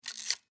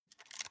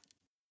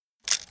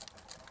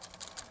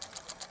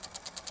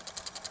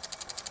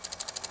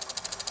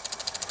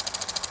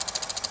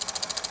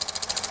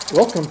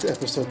Welcome to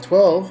episode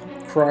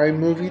 12, Crime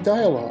Movie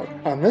Dialogue.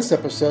 On this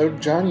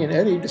episode, Johnny and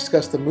Eddie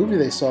discuss the movie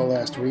they saw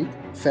last week,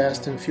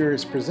 Fast and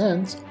Furious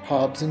Presents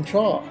Hobbs and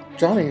Shaw.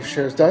 Johnny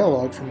shares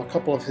dialogue from a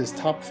couple of his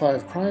top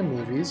 5 crime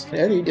movies, and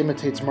Eddie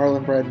imitates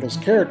Marlon Brando's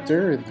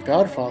character in The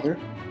Godfather,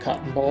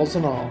 cotton balls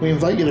and all. We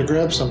invite you to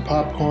grab some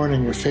popcorn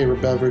and your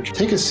favorite beverage,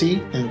 take a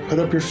seat, and put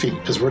up your feet,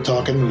 because we're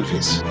talking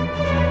movies.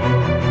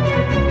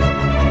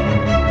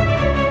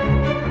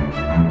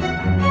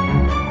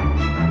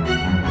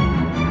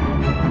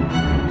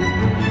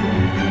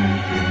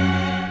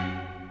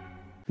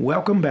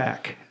 Welcome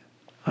back.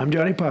 I'm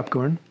Johnny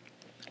Popcorn.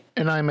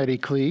 And I'm Eddie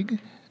Klieg,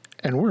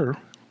 and we're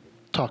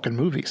talking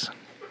movies.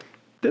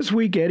 This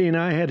week, Eddie and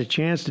I had a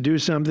chance to do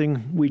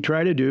something we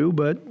try to do,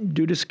 but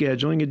due to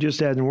scheduling, it just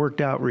hasn't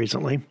worked out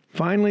recently.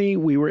 Finally,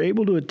 we were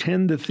able to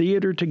attend the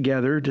theater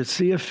together to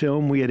see a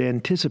film we had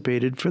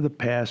anticipated for the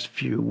past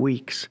few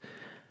weeks.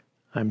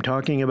 I'm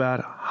talking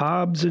about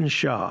Hobbs and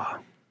Shaw,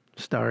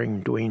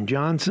 starring Dwayne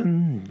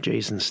Johnson,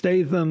 Jason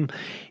Statham,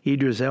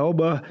 Idris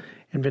Elba,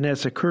 and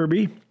Vanessa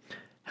Kirby.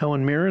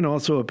 Helen Mirren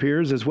also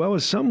appears, as well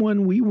as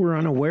someone we were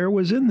unaware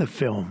was in the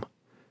film.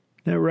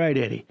 Is that right,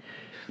 Eddie?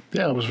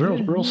 Yeah, I was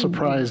real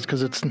surprised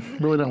because it's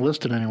really not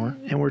listed anywhere.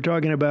 And we're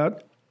talking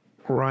about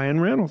Ryan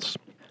Reynolds.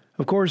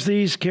 Of course,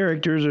 these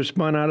characters are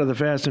spun out of the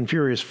Fast and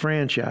Furious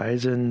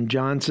franchise, and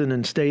Johnson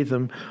and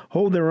Statham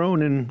hold their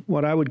own in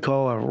what I would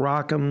call a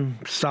rock'em,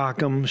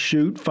 sock'em,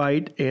 shoot,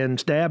 fight, and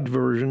stabbed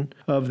version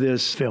of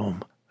this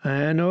film.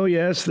 And oh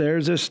yes,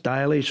 there's a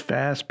stylish,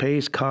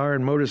 fast-paced car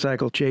and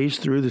motorcycle chase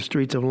through the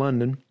streets of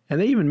London. And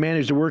they even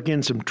managed to work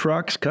in some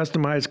trucks,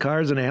 customized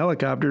cars, and a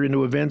helicopter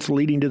into events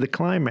leading to the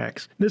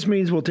climax. This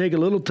means we'll take a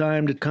little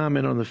time to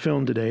comment on the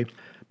film today.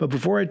 But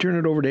before I turn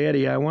it over to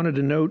Eddie, I wanted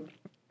to note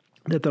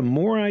that the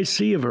more I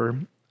see of her,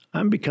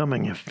 I'm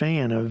becoming a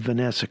fan of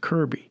Vanessa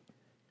Kirby.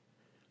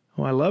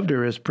 Oh, I loved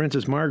her as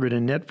Princess Margaret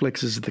in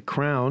Netflix's The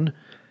Crown.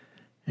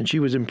 And she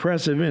was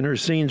impressive in her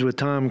scenes with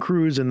Tom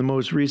Cruise in the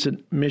most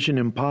recent Mission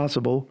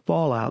Impossible,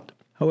 Fallout.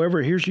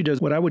 However, here she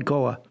does what I would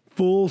call a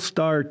full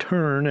star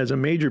turn as a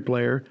major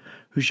player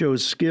who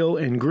shows skill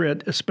and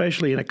grit,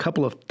 especially in a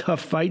couple of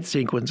tough fight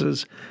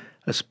sequences,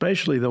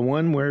 especially the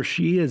one where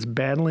she is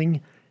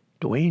battling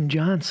Dwayne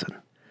Johnson.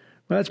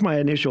 Well, that's my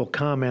initial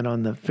comment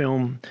on the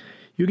film.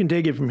 You can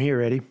take it from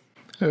here, Eddie.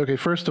 Okay,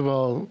 first of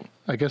all,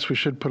 I guess we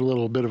should put a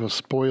little bit of a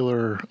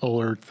spoiler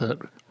alert that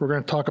we're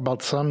going to talk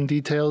about some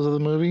details of the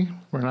movie.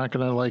 We're not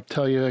going to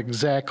tell you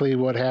exactly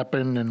what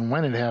happened and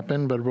when it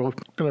happened, but we're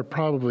going to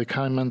probably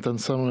comment on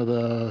some of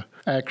the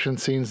action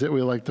scenes that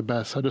we like the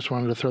best. I just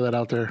wanted to throw that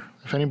out there.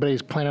 If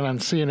anybody's planning on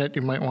seeing it,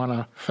 you might want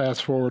to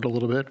fast forward a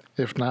little bit.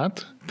 If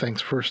not, thanks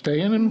for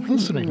staying and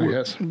listening, I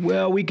guess.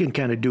 Well, we can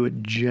kind of do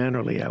it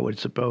generally, I would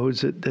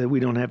suppose, that we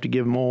don't have to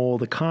give them all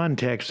the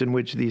context in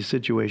which these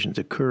situations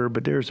occur,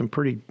 but there are some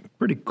pretty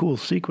cool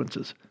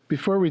sequences.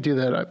 Before we do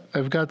that,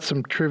 I've got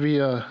some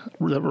trivia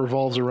that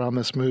revolves around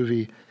this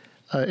movie,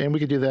 and we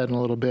could do that in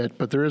a little bit.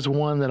 But there is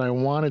one that I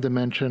wanted to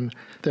mention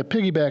that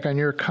piggyback on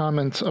your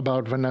comments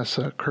about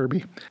Vanessa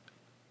Kirby.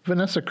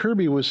 Vanessa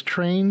Kirby was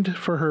trained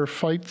for her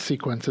fight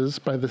sequences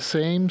by the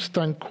same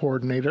stunt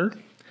coordinator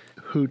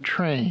who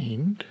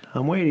trained...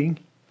 I'm waiting.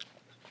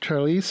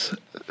 Charlize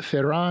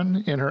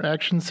Theron in her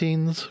action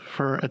scenes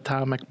for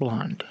Atomic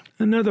Blonde.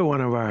 Another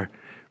one of our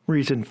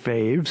recent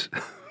faves.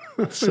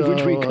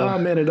 Which we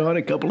commented on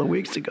a couple of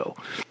weeks ago.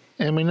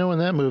 And we know in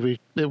that movie,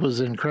 it was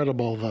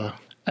incredible. The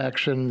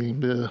action,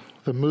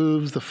 the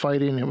moves, the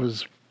fighting, it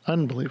was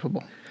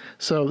unbelievable.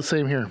 So the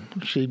same here.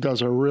 She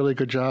does a really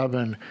good job.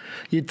 And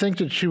you'd think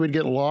that she would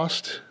get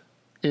lost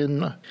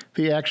in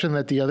the action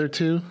that the other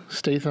two,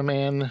 Statham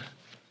and,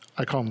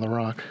 I call him The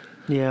Rock.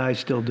 Yeah, I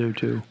still do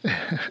too.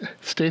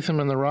 Statham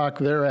and The Rock,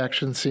 their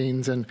action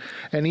scenes, and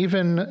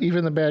even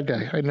the bad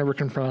guy, I never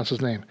can pronounce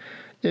his name.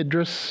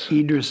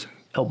 Idris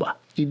Elba.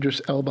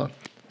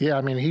 Yeah,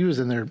 I mean, he was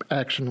in there.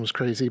 Action was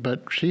crazy,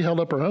 but she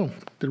held up her own.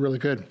 Did really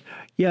good.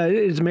 Yeah,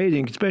 it's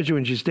amazing, especially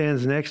when she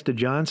stands next to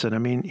Johnson. I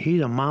mean,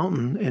 he's a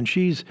mountain, and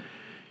she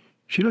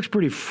looks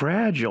pretty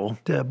fragile.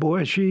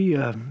 Boy, she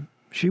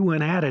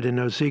went at it in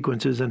those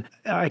sequences, and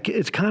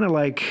it's kind of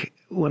like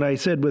when I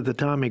said with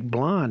Atomic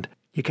Blonde,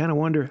 you kind of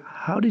wonder,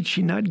 how did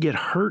she not get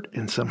hurt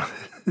in some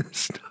of this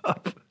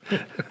stuff?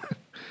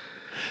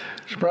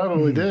 She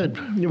probably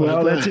did.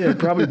 Well, that's it.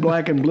 Probably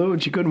black and blue,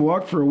 and she couldn't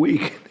walk for a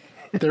week.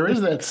 There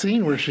is that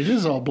scene where she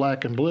is all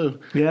black and blue.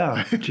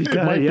 Yeah, she's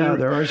kind of,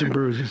 there are some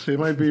bruises. They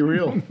might be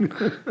real.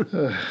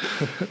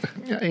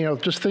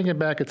 Just thinking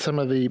back at some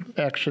of the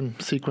action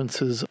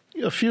sequences,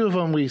 a few of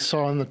them we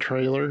saw in the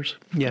trailers.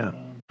 Yeah.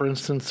 For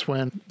instance,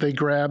 when they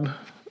grab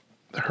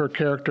her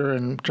character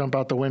and jump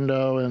out the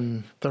window,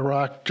 and The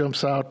Rock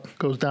jumps out,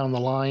 goes down the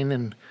line,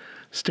 and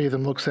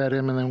Statham looks at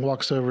him and then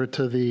walks over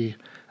to the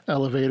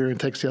elevator and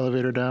takes the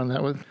elevator down.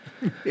 That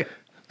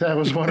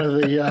was one of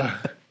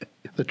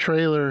the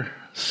trailer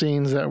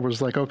scenes that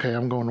was like, okay,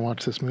 I'm going to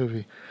watch this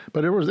movie.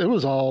 But it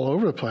was all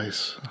over the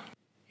place.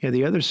 Yeah,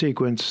 the other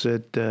sequence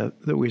that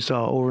we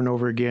saw over and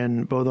over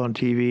again, both on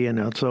TV and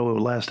also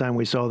last time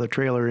we saw the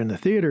trailer in the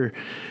theater,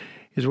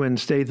 is when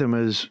Statham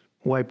has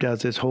wiped out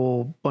this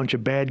whole bunch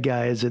of bad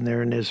guys in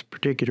there in this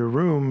particular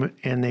room,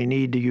 and they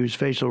need to use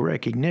facial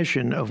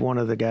recognition of one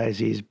of the guys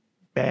he's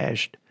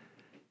bashed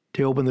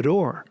to open the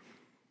door.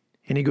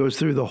 And he goes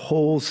through the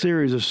whole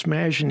series of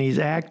smashing these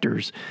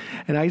actors.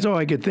 And that's all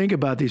I could think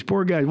about, these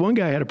poor guys. One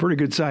guy had a pretty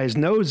good sized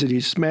nose that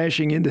he's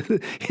smashing into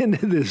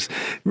this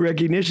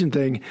recognition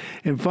thing.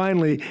 And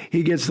finally,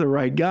 he gets the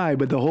right guy.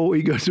 But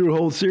he goes through a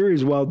whole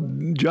series while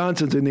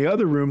Johnson's in the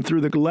other room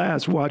through the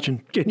glass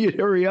watching, can you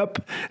hurry up?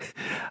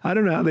 I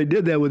don't know how they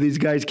did that with these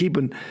guys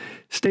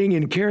staying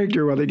in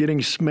character while they're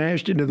getting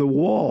smashed into the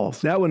wall.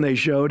 That one they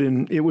showed,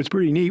 and it was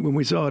pretty neat when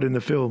we saw it in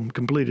the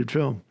completed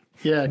film.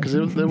 Yeah, because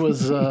there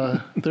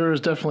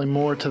was definitely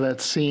more to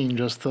that scene.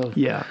 Just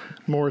the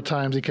more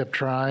times he kept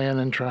trying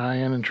and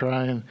trying and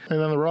trying,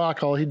 and then The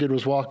Rock, all he did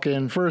was walk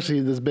in. First,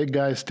 this big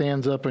guy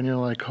stands up, and you're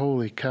like,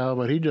 "Holy cow!"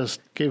 But he just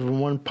gave him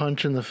one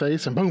punch in the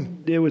face, and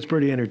boom. It was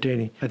pretty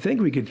entertaining. I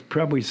think we could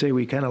probably say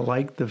we kind of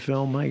liked the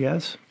film, I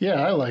guess.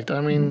 Yeah, I liked it.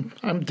 I mean,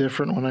 I'm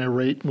different when I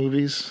rate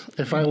movies.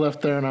 If I left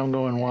there and I'm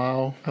going,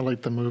 "Wow," I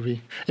like the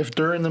movie. If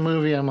during the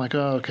movie I'm like,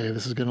 "Oh, okay,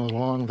 this is getting a little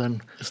long,"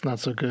 then it's not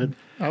so good.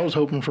 I was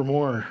hoping for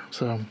more.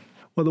 So,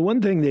 well, the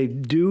one thing they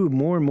do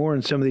more and more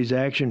in some of these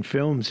action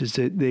films is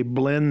that they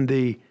blend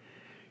the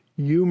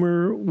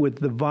humor with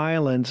the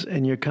violence,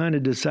 and you're kind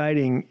of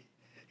deciding,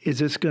 is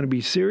this going to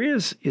be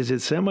serious? Is it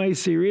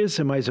semi-serious?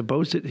 Am I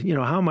supposed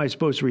to, how am I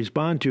supposed to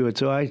respond to it?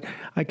 So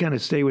I kind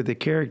of stay with the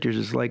characters.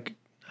 It's like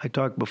I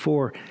talked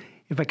before.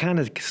 If I kind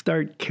of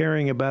start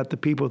caring about the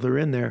people that are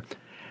in there.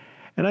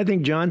 And I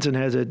think Johnson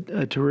has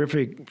a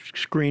terrific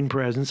screen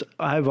presence.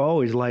 I've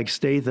always liked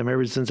Statham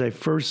ever since I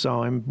first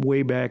saw him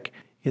way back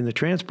in the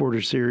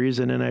Transporter series,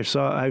 and then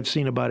I've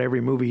seen about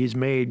every movie he's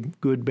made,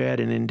 good, bad,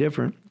 and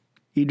indifferent.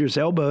 Idris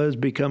Elba has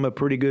become a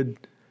pretty good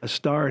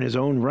star in his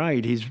own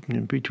right. He's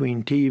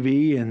between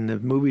TV and the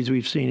movies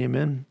we've seen him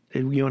in.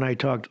 You and I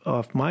talked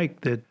off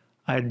mic that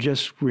I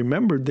just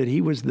remembered that he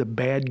was the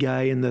bad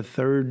guy in the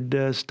third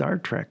Star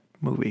Trek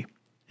movie,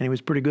 and he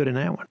was pretty good in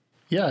that one.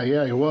 Yeah,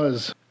 he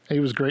was. He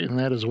was great in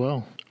that as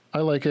well. I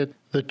like it.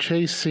 The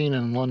chase scene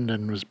in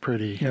London was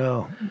pretty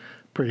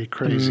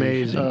crazy.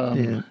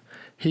 Amazing.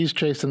 He's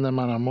chasing them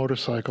on a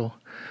motorcycle.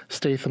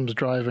 Statham's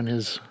driving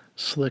his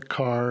slick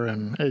car,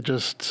 and it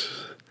just...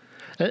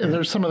 And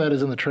there's some of that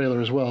is in the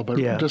trailer as well, but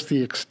just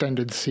the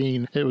extended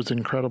scene, it was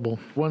incredible.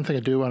 One thing I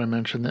do want to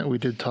mention that we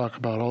did talk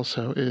about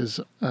also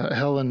is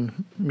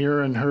Helen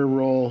Mirren, her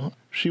role.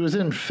 She was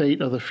in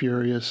Fate of the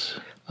Furious,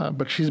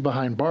 but she's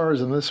behind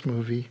bars in this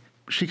movie.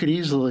 She could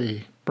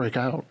easily break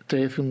out.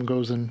 Statham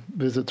goes and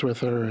visits with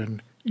her,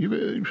 and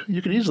you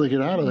could easily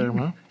get out of there,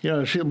 man.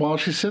 While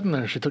she's sitting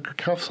there, she took her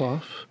cuffs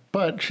off,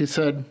 but she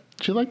said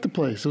she liked the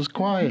place. It was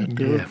quiet.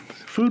 Yeah.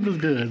 Food was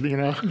good,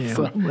 Yeah,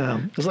 So well,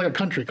 it was like a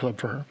country club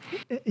for her.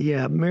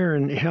 Yeah,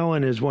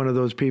 Helen is one of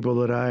those people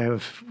that I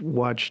have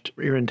watched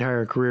her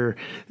entire career.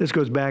 This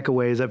goes back a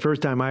ways. The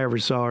first time I ever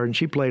saw her, and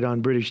she played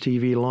on British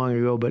TV long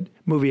ago, but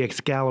movie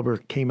Excalibur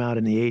came out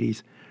in the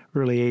 80s,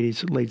 early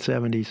 80s, late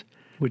 70s.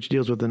 Which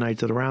deals with the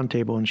Knights of the Round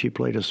Table, and she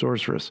played a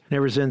sorceress. And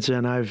ever since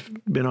then, I've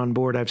been on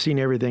board. I've seen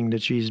everything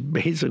that she's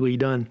basically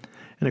done.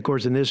 And, of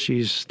course, in this,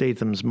 she's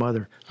Statham's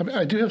mother.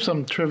 I do have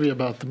some trivia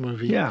about the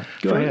movie. Yeah,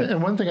 go ahead.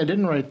 And one thing I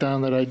didn't write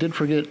down that I did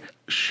forget,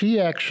 she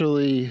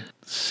actually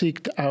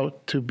seeked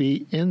out to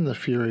be in the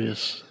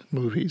Furious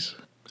movies.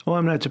 Oh,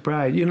 I'm not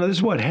surprised. This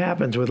is what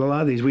happens with a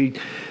lot of these.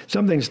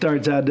 Something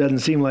starts out, doesn't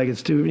seem like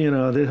it's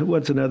too,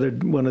 what's another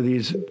one of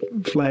these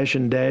flash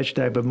and dash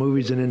type of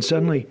movies, and then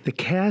suddenly the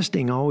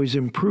casting always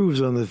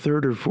improves on the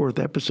third or fourth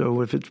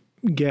episode if it's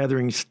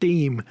gathering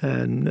steam.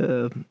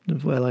 And,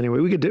 well, anyway,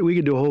 we could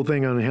do a whole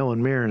thing on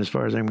Helen Mirren as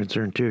far as I'm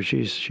concerned, too.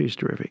 She's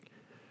terrific.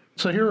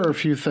 So here are a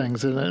few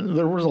things, and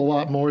there was a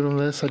lot more than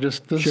this.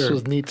 This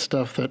was neat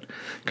stuff that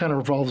kind of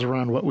revolves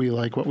around what we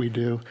like, what we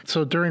do.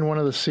 So during one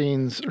of the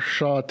scenes,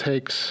 Shaw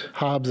takes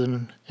Hobbs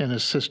and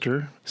his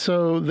sister.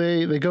 So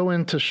they go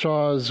into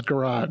Shaw's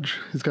garage.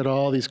 He's got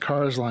all these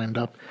cars lined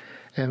up,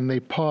 and they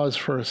pause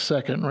for a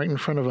second right in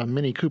front of a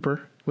Mini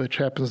Cooper, which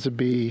happens to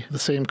be the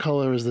same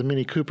color as the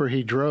Mini Cooper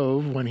he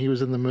drove when he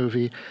was in the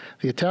movie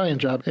The Italian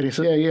Job. And he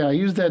said, yeah, I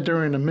used that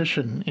during a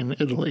mission in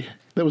Italy.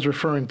 That was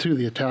referring to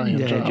the Italian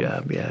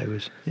Job. Yeah, it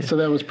was. Yeah. So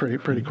that was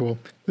pretty cool.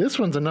 This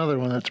one's another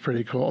one that's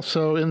pretty cool.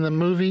 So in the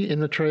movie, in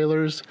the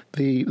trailers,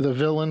 the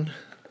villain,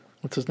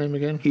 what's his name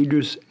again?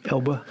 Idris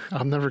Elba.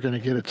 I'm never going to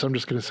get it, so I'm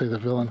just going to say the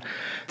villain.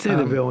 Say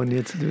the villain.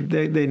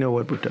 They know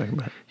what we're talking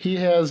about. He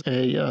has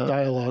a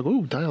dialogue.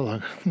 Ooh,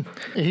 dialogue.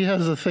 He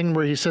has a thing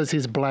where he says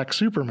he's Black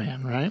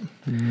Superman, right?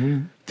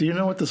 Mm-hmm. Do you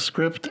know what the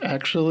script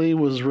actually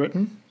was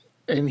written?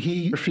 And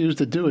he refused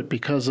to do it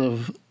because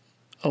of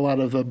a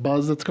lot of the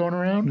buzz that's going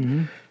around.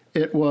 Mm-hmm.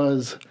 It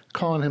was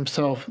calling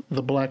himself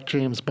the Black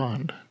James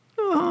Bond.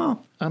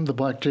 Oh. I'm the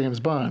Black James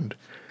Bond.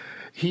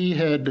 He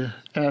had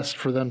asked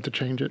for them to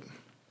change it.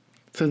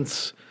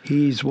 Since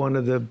he's one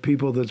of the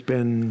people that's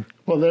been...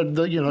 Well,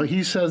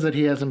 he says that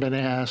he hasn't been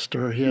asked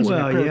or he hasn't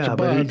been approached,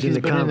 but he's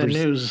been in the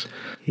news.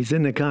 He's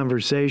in the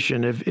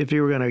conversation. If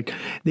you were going to...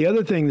 The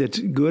other thing that's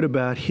good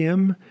about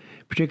him,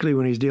 particularly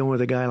when he's dealing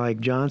with a guy like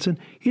Johnson.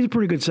 He's a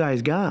pretty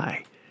good-sized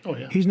guy. Oh,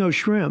 yeah. He's no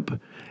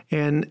shrimp.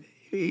 And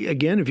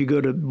again, if you go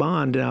to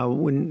Bond now,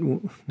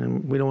 and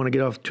we don't want to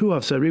get too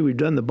off subject. We've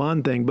done the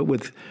Bond thing, but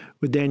with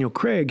Daniel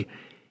Craig,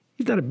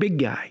 he's not a big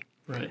guy.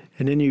 Right.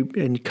 And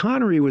then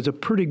Connery was a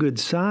pretty good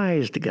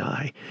sized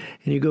guy,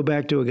 and you go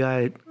back to a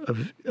guy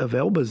of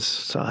Elba's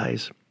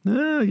size.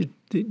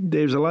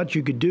 There's a lot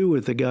you could do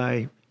with the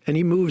guy, and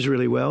he moves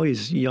really well.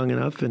 He's young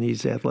enough and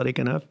he's athletic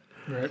enough.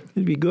 Right.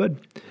 It'd be good.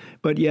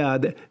 But yeah,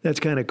 that's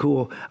kind of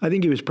cool. I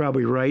think he was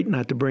probably right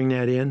not to bring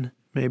that in.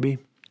 Maybe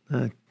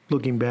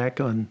looking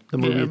back on the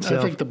movie itself.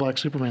 I think the Black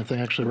Superman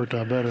thing actually worked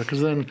out better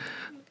because then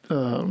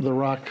The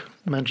Rock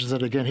mentions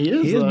it again. He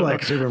is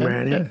Black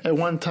Superman. At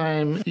one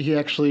time, he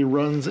actually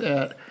runs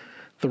at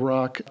The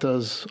Rock,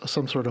 does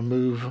some sort of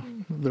move,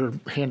 their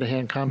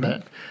hand-to-hand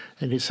combat,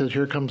 and he said,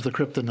 "Here comes the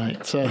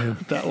kryptonite." So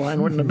that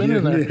line wouldn't have been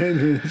in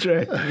there. That's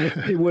right.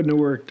 It wouldn't have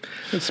worked.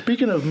 But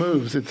speaking of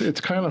moves, it's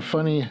kind of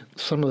funny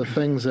some of the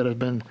things that have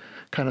been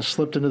kind of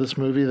slipped into this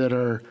movie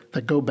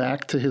that go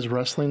back to his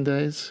wrestling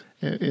days.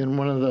 In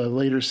one of the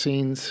later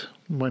scenes,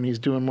 when he's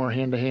doing more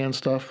hand-to-hand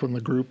stuff, when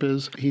the group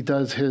is, he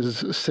does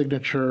his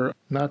signature,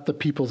 not the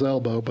people's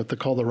elbow, but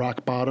called the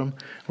rock bottom,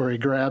 where he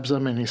grabs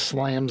them and he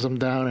slams them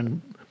down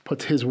and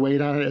puts his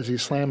weight on it as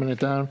he's slamming it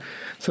down.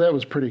 So that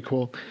was pretty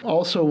cool.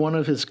 Also, one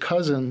of his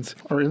cousins,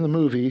 or in the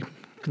movie,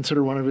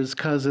 consider one of his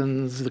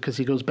cousins because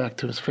he goes back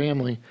to his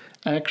family,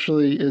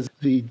 actually is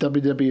the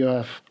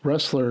WWF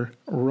wrestler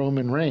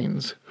Roman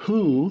Reigns,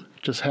 who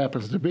just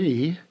happens to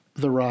be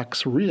The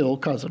Rock's real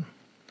cousin.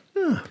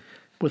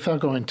 Without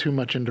going too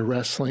much into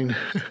wrestling,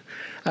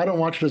 I don't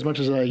watch it as much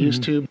as I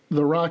used to.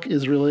 The Rock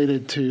is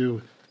related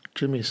to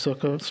Jimmy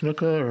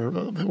Snuka, or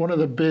one of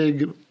the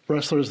big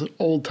wrestlers,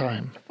 old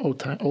time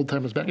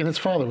was back, and his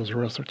father was a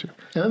wrestler too.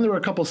 And then there were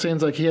a couple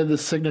scenes, like he had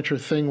this signature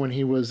thing when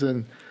he was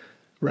in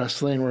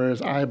wrestling where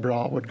his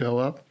eyebrow would go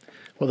up.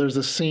 Well, there's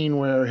a scene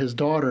where his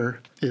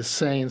daughter is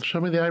saying, "Show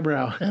me the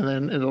eyebrow," and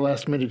then in the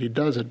last minute he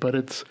does it, but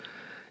it's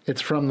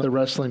from the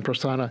wrestling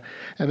persona.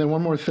 And then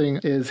one more thing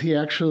is he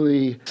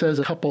actually says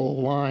a couple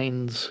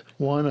lines,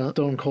 one a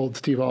Stone Cold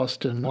Steve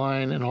Austin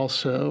line and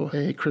also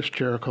a Chris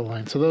Jericho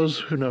line. So those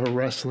who know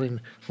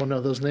wrestling will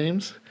know those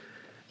names.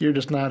 You're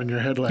just nodding your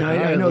head like,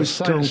 I know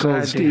Stone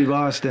Cold Steve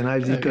Austin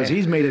because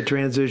he's made a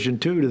transition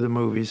too to the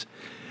movies.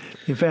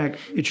 In fact,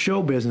 it's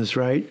show business,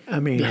 right?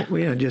 I mean,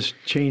 we just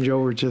change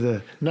over to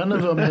the. None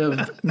of them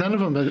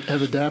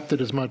have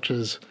adapted as much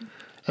as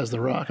The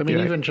Rock. I mean,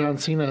 even John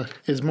Cena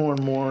is more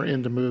and more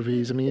into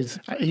movies. I mean,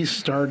 he's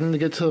starting to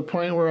get to the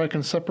point where I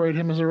can separate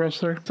him as a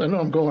wrestler. So I know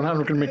I'm going on.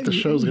 We're going to make the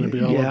show's going to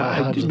be all about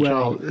Hobbs and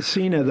Shaw.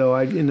 Cena, though,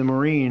 in the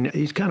Marine,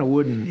 he's kind of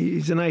wooden.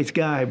 He's a nice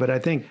guy, but I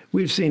think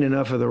we've seen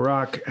enough of The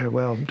Rock,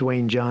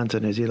 Dwayne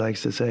Johnson, as he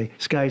likes to say,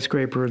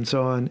 Skyscraper and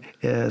so on,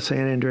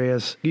 San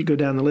Andreas. You go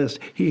down the list.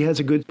 He has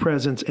a good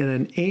presence and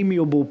an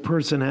amiable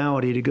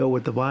personality to go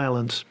with the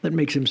violence that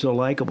makes him so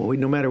likable,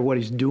 no matter what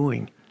he's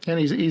doing. And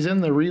he's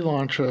in the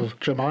relaunch of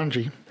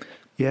Jumanji.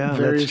 Yeah,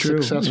 very that's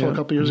true. successful a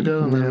couple years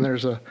ago, and then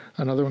there's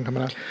another one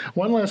coming out.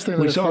 One last thing.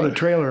 We saw the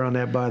trailer on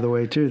that, by the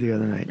way, too, the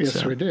other night.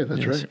 Yes, we did.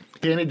 That's right.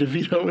 Danny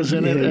DeVito was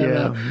in it.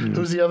 And,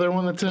 who's the other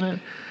one that's in it?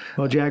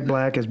 Well, Jack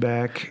Black is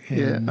back.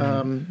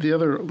 And, the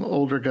other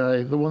older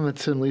guy, the one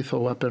that's in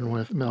Lethal Weapon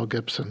with Mel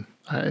Gibson.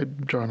 I'm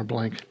drawing a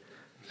blank.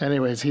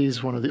 Anyways,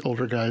 he's one of the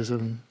older guys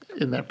in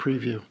that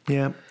preview.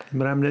 Yeah,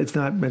 but it's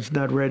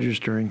not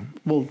registering.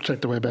 We'll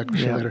check the way back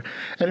later.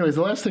 Anyways,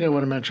 the last thing I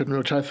want to mention,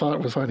 which I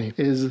thought was funny,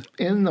 is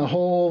in the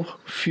whole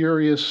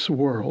Furious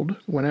world,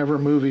 whenever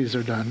movies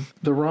are done,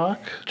 The Rock,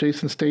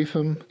 Jason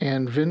Statham,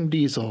 and Vin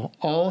Diesel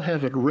all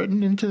have it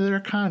written into their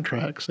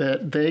contracts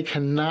that they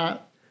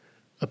cannot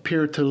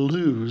appear to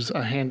lose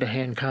a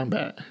hand-to-hand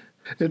combat.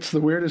 It's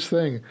the weirdest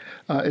thing.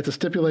 It's a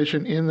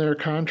stipulation in their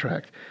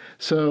contract.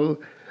 So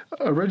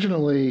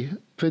originally,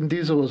 Vin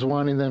Diesel was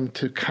wanting them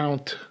to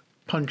count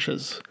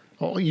punches.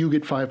 Oh, you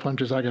get 5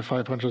 punches, I get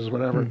 5 punches,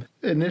 whatever.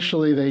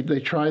 Initially, they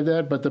tried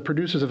that, but the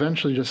producers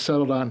eventually just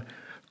settled on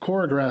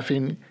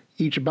choreographing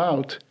each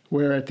bout,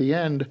 where at the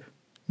end,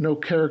 no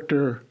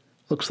character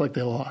looks like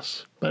they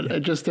lost. But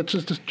that's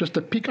just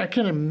a peek. I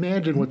can't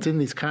imagine what's in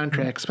these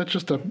contracts. That's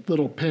just a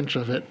little pinch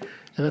of it,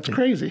 and that's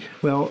crazy.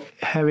 Well,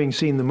 having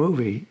seen the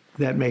movie,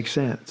 that makes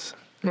sense.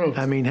 Oh,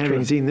 I mean,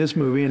 having seen this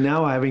movie and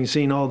now having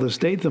seen all the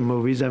Statham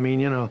movies, I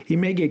mean, he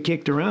may get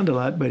kicked around a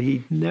lot, but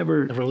he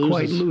never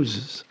quite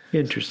loses.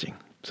 Interesting.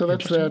 So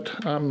that's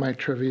that on my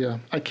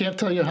trivia. I can't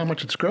tell you how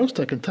much it's grossed.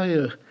 I can tell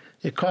you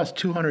it cost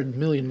 $200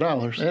 million.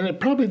 And it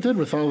probably did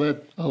with all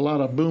that, a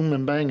lot of boom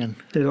and banging.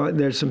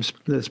 There's some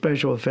the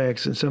special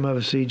effects and some of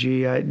it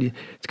CG.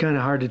 It's kind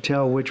of hard to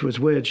tell which was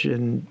which.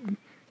 And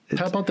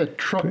how about that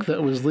truck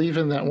that was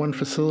leaving that one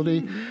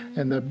facility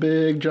and the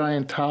big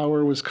giant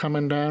tower was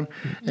coming down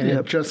and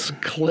it just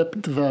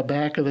clipped the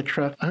back of the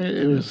truck? I mean,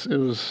 it was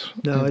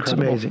No, incredible. It's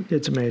amazing.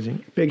 It's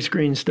amazing. Big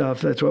screen stuff.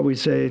 That's what we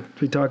say.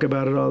 We talk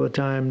about it all the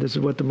time. This is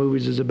what the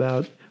movies is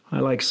about. I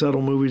like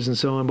subtle movies and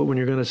so on, but when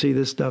you're going to see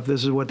this stuff,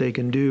 this is what they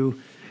can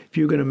do. If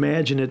you can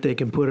imagine it, they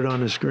can put it on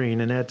the screen,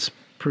 and that's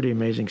pretty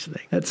amazing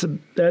thing. That's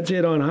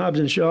it on Hobbs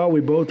and Shaw.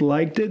 We both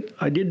liked it.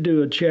 I did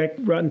do a check.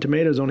 Rotten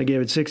Tomatoes only gave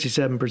it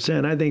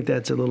 67%. I think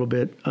that's a little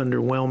bit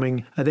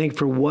underwhelming. I think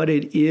for what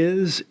it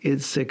is,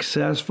 it's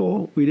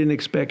successful. We didn't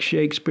expect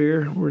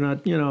Shakespeare. We're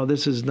not,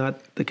 this is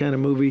not the kind of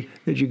movie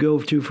that you go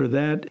to for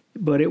that.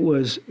 But it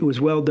was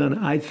well done.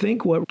 I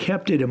think what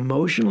kept it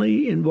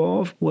emotionally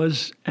involved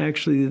was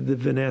actually the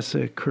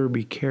Vanessa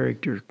Kirby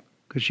character,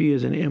 because she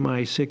is an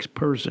MI6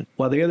 person.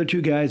 While the other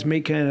two guys may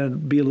kind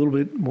of be a little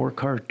bit more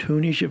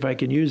cartoonish, if I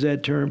can use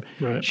that term,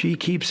 right. She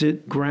keeps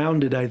it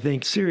grounded, I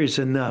think, serious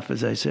enough,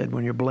 as I said,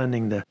 when you're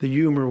blending the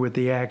humor with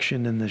the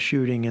action and the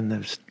shooting and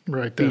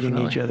the beating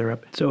each other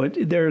up. So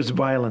there's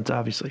violence,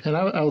 obviously. And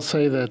I'll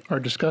say that our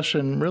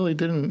discussion really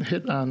didn't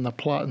hit on the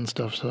plot and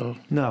stuff, so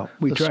no,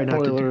 we tried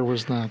not to. The spoiler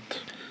was not...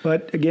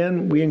 But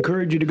again, we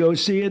encourage you to go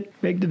see it.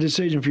 Make the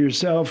decision for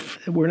yourself.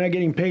 We're not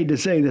getting paid to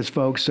say this,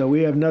 folks, so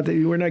we have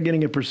nothing. We're not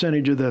getting a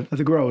percentage of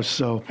the gross.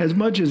 So as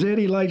much as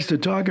Eddie likes to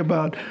talk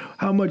about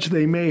how much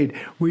they made,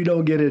 we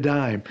don't get a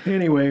dime.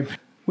 Anyway,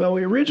 well,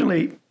 we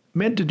originally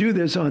meant to do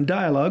this on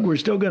dialogue. We're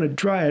still going to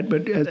try it,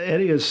 but as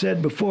Eddie has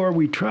said before,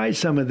 we try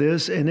some of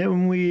this, and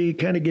then we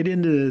kind of get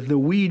into the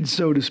weeds,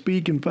 so to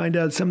speak, and find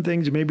out some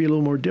things may be a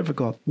little more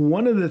difficult.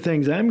 One of the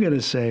things I'm going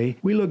to say,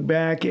 we look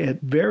back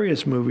at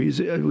various movies.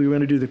 We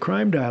want to do the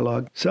crime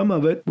dialogue. Some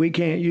of it we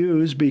can't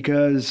use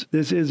because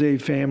this is a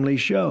family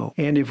show.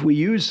 And if we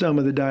use some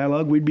of the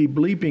dialogue, we'd be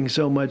bleeping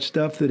so much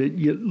stuff that it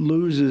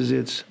loses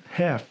its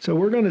heft. So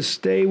we're going to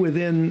stay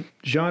within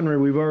genre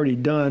we've already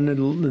done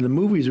and the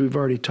movies we've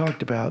already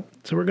talked about.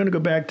 So we're going to go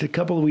back to a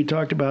couple we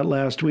talked about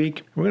last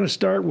week. We're going to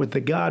start with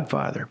The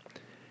Godfather.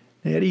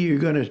 Eddie, are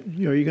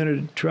you going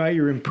to try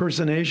your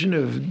impersonation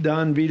of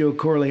Don Vito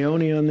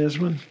Corleone on this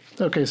one?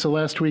 Okay, so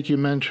last week you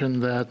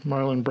mentioned that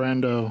Marlon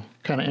Brando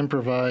kind of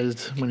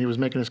improvised when he was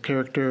making his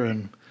character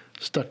and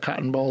stuck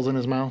cotton balls in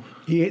his mouth.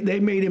 They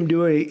made him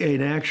do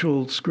an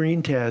actual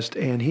screen test,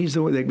 and he's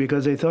the one,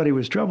 because they thought he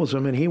was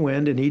troublesome, and he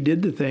went and he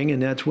did the thing,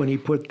 and that's when he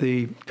put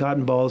the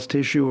cotton balls,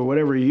 tissue, or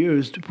whatever he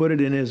used, put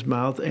it in his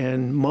mouth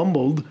and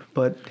mumbled,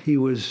 but he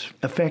was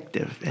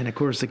effective. And of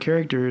course, the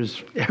character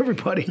is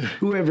everybody,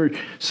 whoever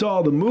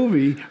saw the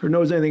movie or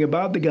knows anything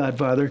about The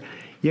Godfather,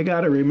 you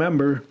got to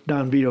remember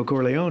Don Vito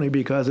Corleone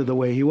because of the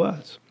way he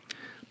was.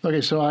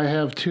 Okay, so I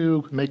have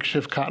 2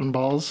 makeshift cotton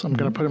balls. I'm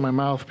going to put in my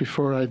mouth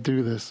before I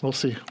do this. We'll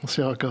see. We'll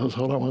see how it goes.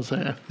 Hold on one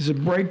second. This is a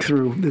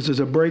breakthrough. This is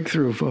a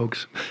breakthrough,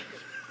 folks.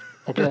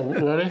 Okay,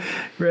 ready?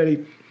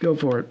 Ready. Go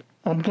for it.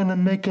 I'm going to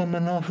make him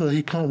an offer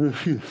he can't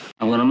refuse.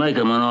 I'm going to make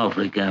him an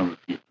offer he can't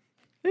refuse.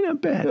 Hey,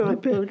 not bad. Yeah,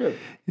 not bad. very good.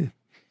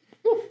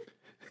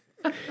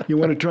 You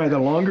want to try the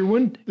longer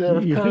one? Yeah,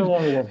 try the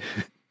longer one.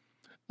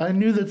 I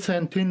knew that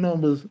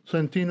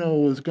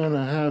Santino was going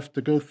to have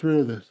to go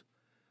through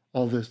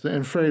all this.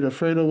 And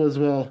Fredo was,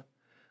 well,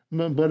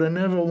 but I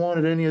never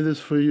wanted any of this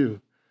for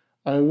you.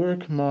 I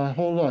work my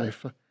whole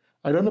life.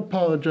 I don't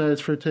apologize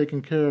for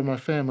taking care of my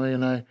family,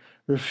 and I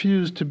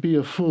refuse to be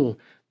a fool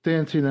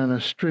dancing on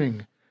a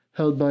string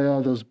held by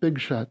all those big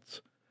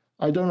shots.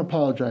 I don't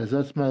apologize.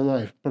 That's my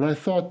life. But I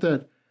thought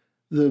that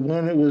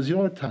when it was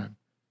your time,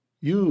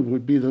 you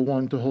would be the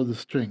one to hold the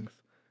strings.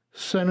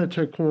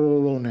 Senator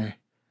Corleone,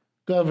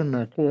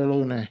 Governor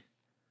Corleone,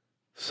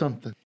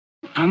 something.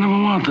 I never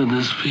wanted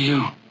this for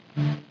you.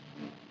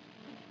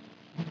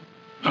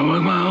 I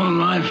work my whole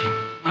life.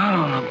 I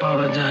don't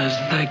apologize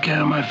to take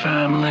care of my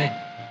family.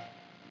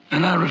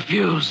 And I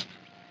refuse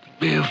to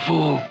be a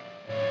fool.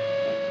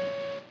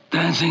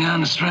 Dancing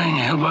on a string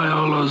held by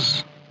all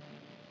those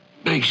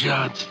big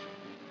shots.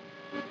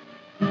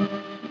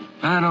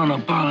 I don't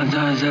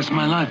apologize, that's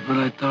my life, but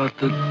I thought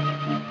that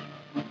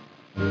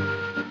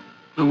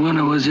when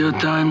it was your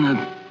time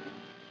that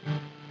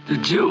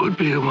you would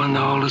be the one to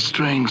hold the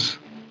strings.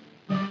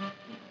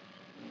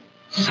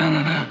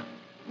 Senator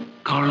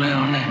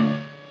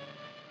Corleone,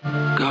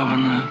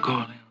 Governor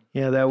Corleone.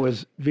 Yeah, that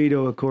was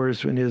Vito, of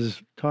course, in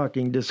his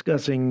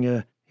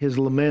discussing his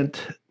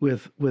lament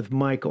with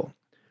Michael.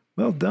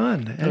 Well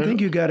done. I think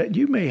you got it.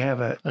 You may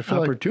have an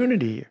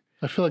opportunity here.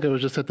 I feel like I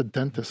was just at the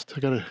dentist.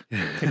 I got to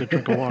take a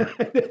drink of water.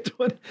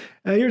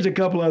 Here's a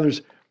couple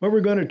others. What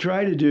we're going to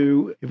try to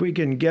do, if we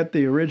can get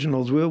the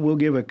originals, we'll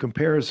give a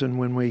comparison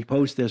when we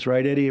post this,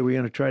 right, Eddie? Are we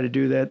going to try to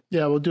do that?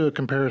 Yeah, we'll do a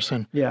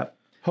comparison. Yeah.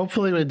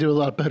 Hopefully we do a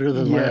lot better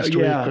than last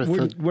week. Yeah,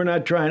 we're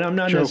not trying. I'm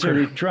not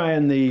necessarily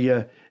trying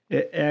the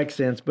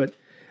accents, but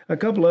a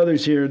couple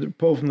others here that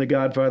pull from The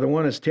Godfather.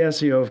 One is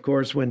Tessio, of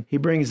course, when he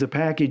brings the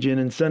package in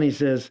and Sonny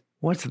says,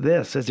 "What's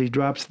this?" as he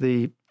drops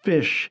the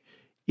fish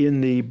in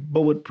the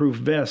bulletproof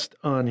vest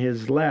on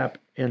his lap.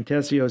 And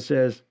Tessio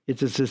says,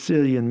 "It's a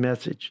Sicilian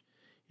message.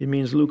 It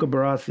means Luca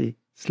Brasi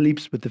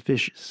sleeps with the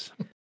fishes."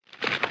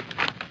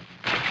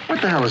 What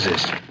the hell is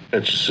this?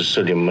 That's a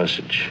Sicilian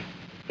message.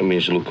 It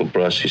means Luca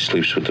Brasi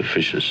sleeps with the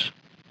fishes.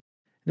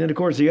 And then, of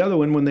course, the other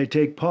one, when they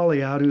take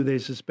Paulie out, who they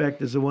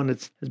suspect is the one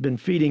that has been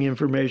feeding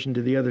information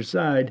to the other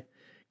side,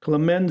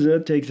 Clemenza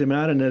takes him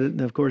out,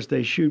 and of course,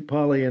 they shoot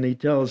Paulie, and he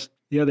tells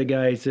the other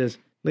guy, he says,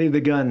 "Leave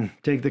the gun,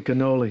 take the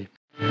cannoli."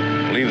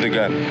 Leave the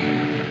gun.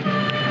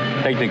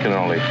 Take the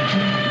cannoli.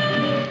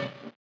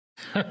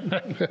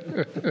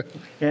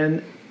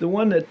 And the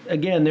one that,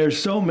 again,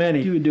 there's so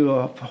many. You would do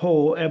a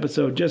whole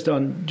episode just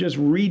on just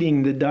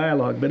reading the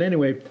dialogue. But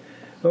anyway,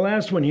 the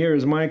last one here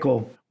is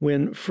Michael.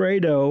 When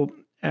Fredo,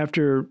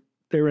 after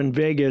they're in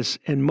Vegas,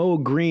 and Mo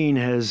Green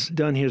has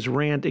done his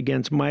rant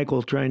against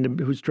Michael,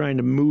 who's trying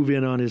to move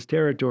in on his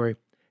territory.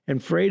 And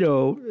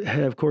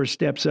Fredo, of course,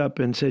 steps up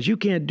and says,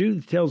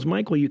 tells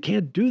Michael, you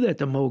can't do that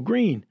to Mo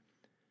Green.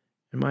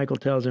 And Michael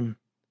tells him,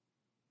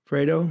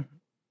 Fredo,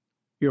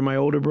 you're my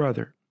older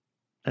brother,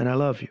 and I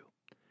love you.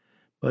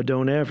 But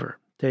don't ever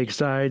take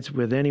sides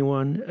with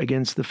anyone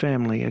against the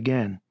family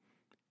again.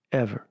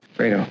 Ever.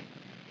 Fredo,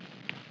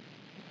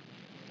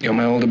 you're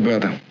my older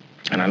brother,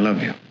 and I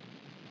love you.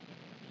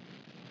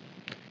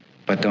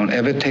 But don't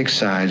ever take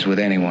sides with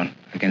anyone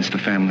against the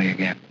family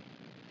again.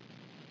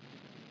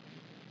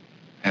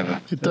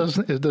 Ever. It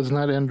does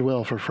not end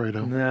well for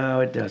Fredo. No,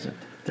 it doesn't.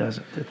 It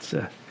doesn't. It's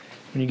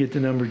when you get to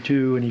number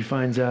 2 and he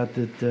finds out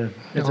that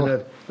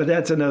but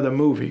that's another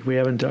movie. We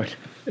haven't talked.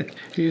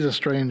 He's a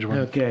strange one.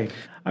 Okay.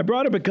 I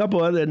brought up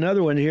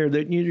another one here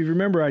that you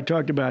remember I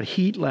talked about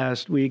Heat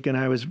last week, and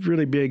I was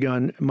really big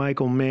on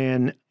Michael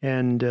Mann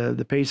and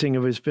the pacing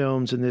of his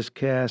films and this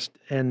cast,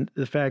 and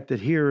the fact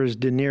that here is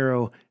De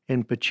Niro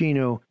and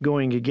Pacino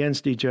going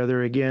against each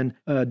other again.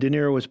 De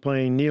Niro was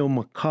playing Neil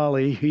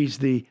McCauley. He's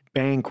the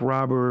bank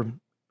robber,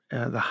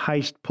 the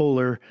heist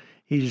puller.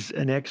 He's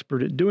an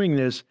expert at doing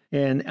this.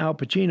 And Al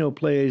Pacino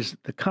plays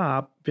the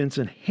cop,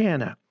 Vincent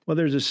Hanna. Well,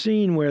 there's a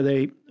scene where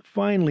they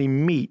finally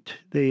meet.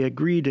 They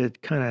agree to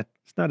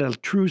it's not a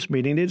truce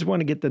meeting. They just want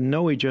to get to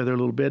know each other a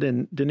little bit.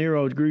 And De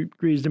Niro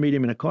agrees to meet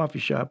him in a coffee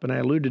shop. And I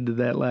alluded to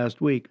that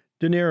last week.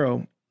 De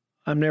Niro,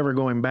 I'm never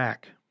going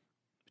back.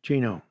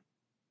 Pacino,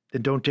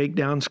 then don't take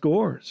down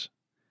scores.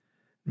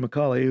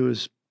 McCauley, who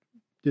is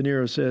De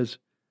Niro, says,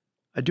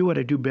 I do what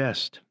I do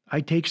best. I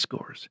take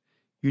scores.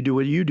 You do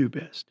what you do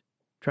best.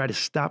 Try to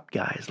stop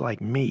guys like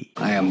me.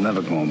 I am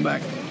never going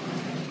back.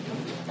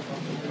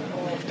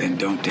 Then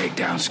don't take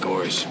down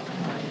scores.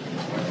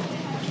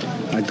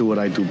 I do what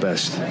I do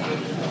best.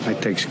 I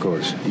take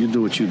scores. You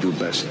do what you do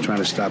best. Trying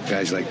to stop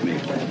guys like me.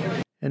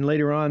 And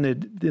later on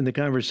in the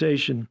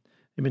conversation,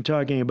 they've been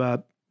talking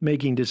about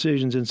making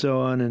decisions and so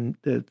on,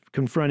 and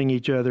confronting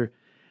each other.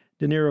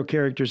 De Niro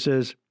character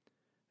says,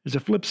 there's a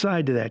flip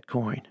side to that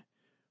coin.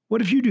 What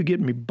if you do get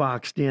me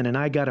boxed in and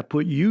I got to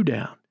put you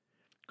down?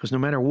 Because no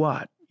matter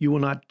what, you will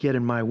not get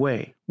in my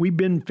way. We've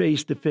been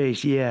face to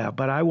face, yeah,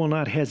 but I will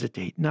not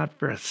hesitate, not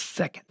for a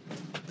second.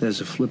 There's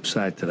a flip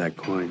side to that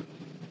coin.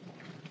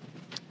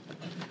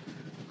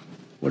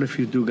 What if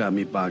you do got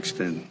me boxed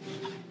in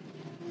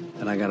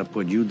and I got to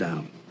put you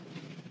down?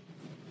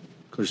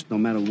 Because no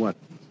matter what,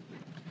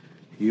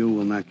 you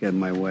will not get in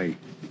my way.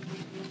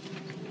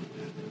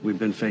 We've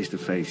been face to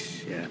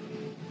face, yeah.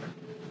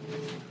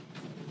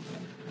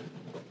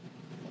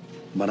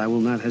 But I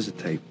will not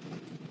hesitate.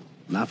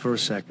 Not for a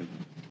second.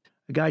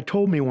 A guy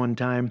told me one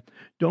time,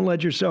 don't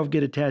let yourself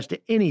get attached to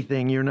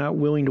anything you're not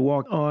willing to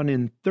walk on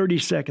in 30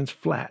 seconds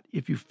flat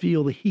if you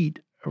feel the heat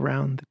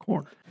around the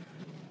corner.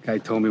 Guy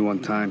told me one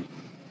time,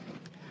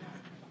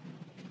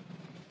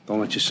 don't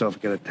let yourself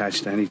get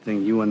attached to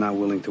anything you are not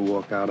willing to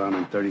walk out on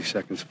in 30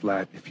 seconds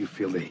flat if you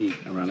feel the heat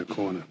around the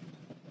corner.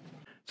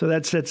 So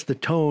that sets the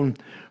tone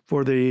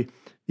for the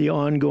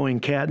ongoing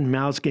cat and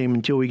mouse game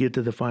until we get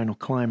to the final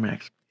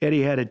climax.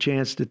 Eddie had a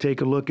chance to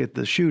take a look at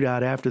the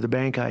shootout after the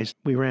bank heist.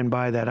 We ran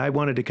by that. I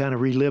wanted to kind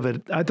of relive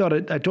it. I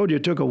told you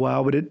it took a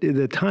while, but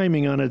the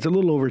timing on it's a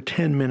little over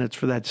 10 minutes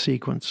for that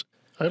sequence.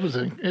 It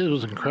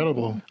was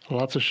incredible.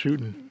 Lots of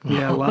shooting.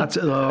 Yeah, lots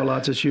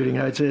of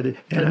shooting. I'd say,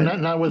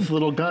 and not with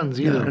little guns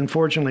either. Yeah,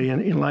 unfortunately,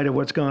 in light of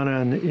what's gone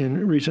on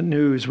in recent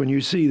news, when you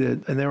see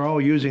that, and they're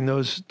all using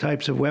those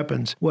types of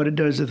weapons, what it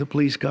does to the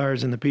police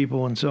cars and the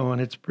people and so on,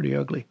 it's pretty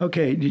ugly.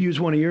 Okay, do you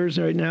use one of yours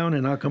right now, and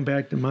then I'll come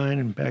back to mine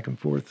and back and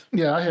forth.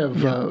 Yeah, I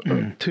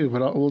have two,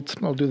 but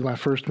I'll do my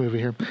first movie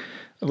here.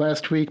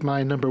 Last week,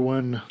 my number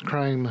one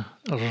crime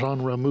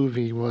genre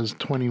movie was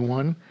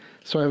 21,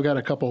 so I've got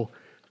a couple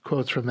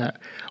quotes from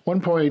that.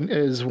 One point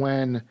is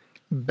when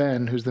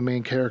Ben, who's the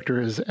main character,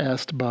 is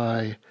asked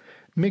by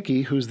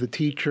Mickey, who's the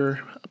teacher,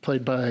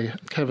 played by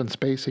Kevin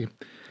Spacey.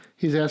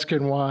 He's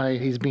asking why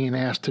he's being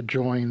asked to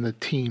join the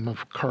team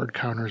of card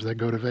counters that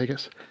go to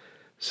Vegas.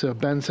 So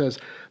Ben says,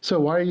 so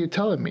why are you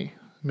telling me?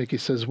 Mickey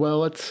says, well,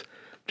 let's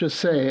just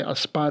say a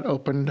spot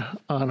opened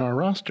on our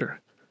roster.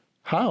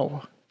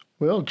 How?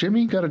 Well,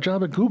 Jimmy got a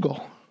job at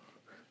Google.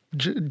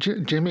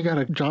 Jimmy got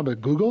a job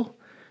at Google?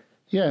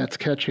 Yeah, it's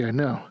catchy, I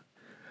know.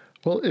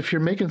 Well, if you're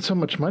making so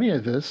much money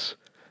at this,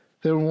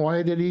 then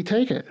why did he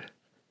take it?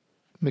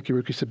 Mickey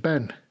Rourke said,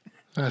 Ben.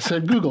 I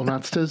said Google,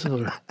 not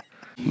Sizzler.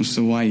 Well,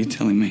 so why are you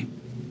telling me?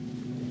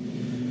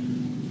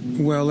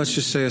 Well, let's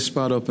just say a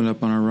spot opened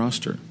up on our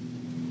roster.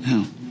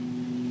 How?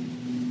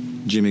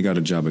 Jimmy got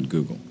a job at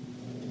Google.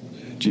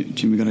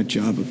 Jimmy got a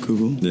job at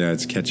Google? Yeah,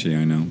 it's catchy,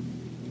 I know.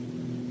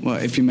 Well,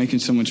 if you're making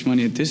so much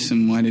money at this,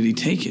 then why did he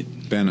take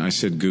it? Ben, I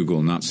said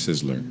Google, not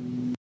Sizzler.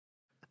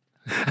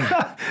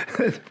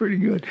 That's pretty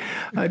good.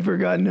 I'd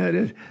forgotten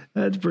that.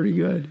 That's pretty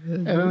good.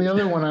 And then the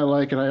other one I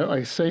like, and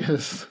I say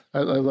this, I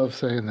love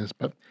saying this,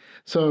 but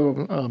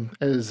so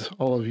as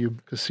all of you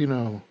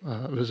casino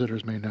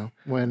visitors may know,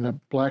 when a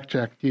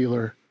blackjack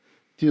dealer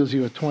deals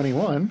you a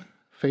 21,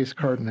 face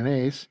card and an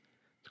ace,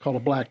 it's called a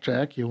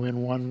blackjack. You win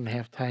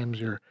 1.5 times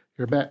your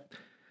bet.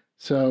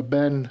 So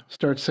Ben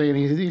starts saying,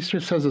 he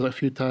just says it a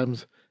few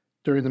times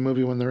during the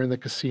movie when they're in the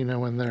casino,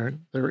 when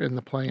they're in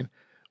the plane.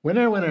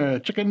 Winner, winner,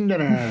 chicken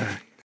dinner.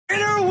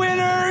 Winner,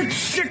 winner,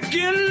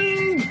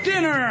 chicken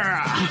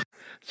dinner.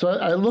 So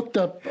I looked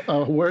up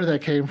where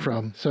that came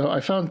from. So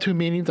I found 2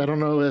 meanings. I don't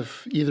know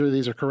if either of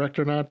these are correct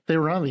or not. They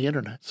were on the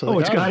internet. So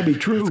it's got to be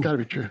true. It's got to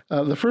be true.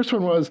 The first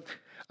one was,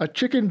 a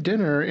chicken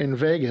dinner in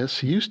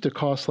Vegas used to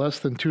cost less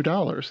than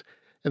 $2,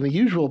 and the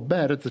usual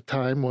bet at the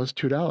time was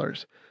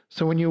 $2.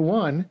 So when you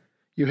won,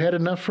 you had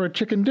enough for a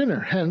chicken dinner.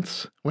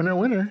 Hence, winner,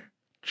 winner,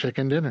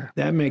 chicken dinner.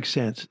 That makes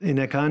sense. In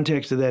the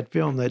context of that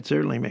film, that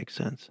certainly makes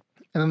sense.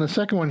 And then the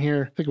second one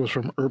here, I think it was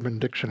from Urban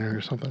Dictionary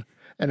or something.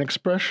 An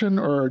expression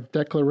or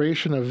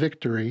declaration of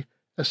victory,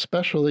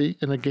 especially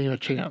in a game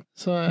of chance.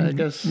 So I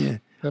guess... Yeah.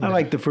 I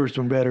like the first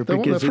one better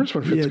because the first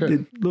one fits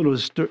good. The little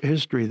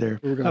history there.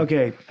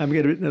 Okay, I'm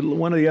gonna.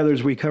 One of the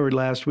others we covered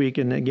last week,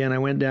 and again I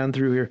went down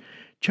through here.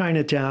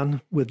 Chinatown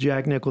with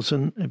Jack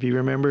Nicholson. If you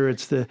remember,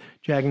 it's the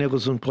Jack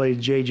Nicholson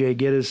played J.J.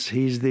 Gittes.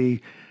 He's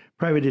the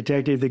private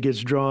detective that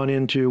gets drawn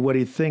into what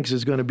he thinks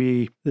is going to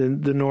be the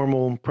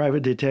normal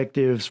private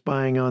detective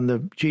spying on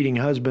the cheating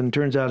husband.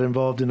 Turns out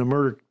involved in a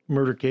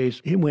murder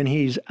case. When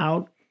he's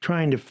out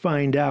trying to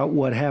find out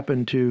what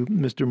happened to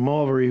Mr.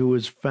 Mulvery, who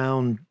was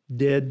found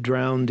dead,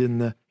 drowned in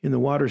the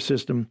water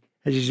system.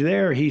 As he's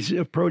there, he's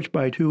approached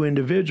by 2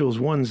 individuals.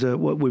 One's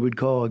what we would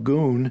call a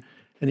goon,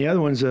 and the other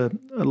one's a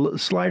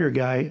slider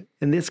guy.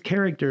 And this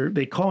character,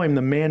 they call him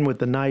the man with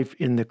the knife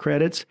in the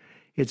credits.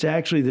 It's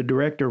actually the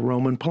director,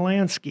 Roman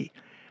Polanski.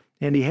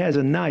 And he has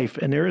a knife,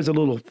 and there is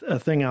a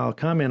thing I'll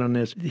comment on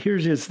this.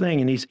 Here's his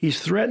thing, and he's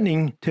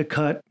threatening to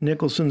cut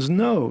Nicholson's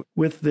nose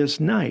with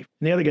this knife.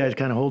 And the other guy's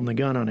kind of holding the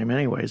gun on him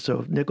anyway,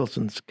 so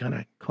Nicholson's kind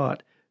of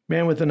caught.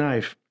 Man with the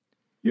knife.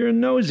 You're a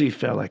nosy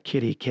fella,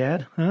 kitty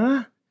cat,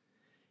 huh?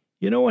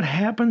 You know what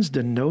happens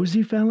to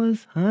nosy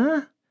fellas,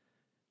 huh?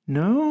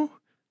 No?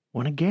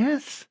 Want to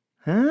guess?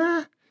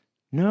 Huh?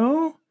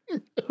 No?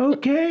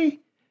 Okay.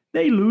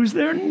 They lose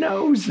their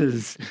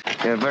noses.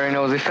 You're a very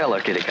nosy fella,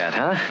 kitty cat,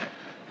 huh?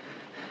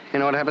 You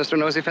know what happens to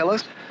nosy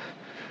fellas?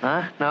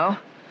 Huh? No?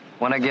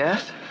 Want to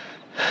guess?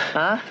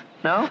 Huh?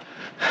 No?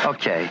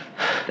 Okay.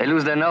 They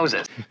lose their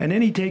noses. And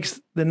then he takes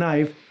the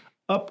knife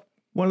up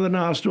one of the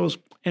nostrils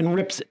and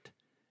rips it.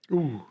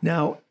 Ooh.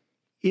 Now,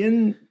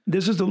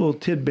 this is a little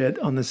tidbit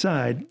on the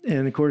side,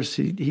 and of course,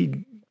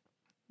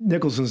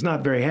 Nicholson's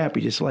not very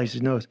happy to slice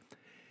his nose.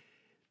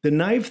 The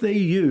knife they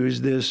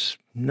used, this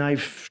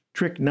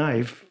trick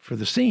knife for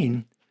the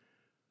scene,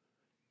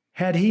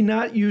 had he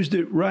not used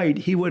it right,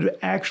 he would have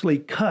actually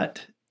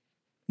cut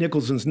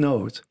Nicholson's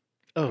nose.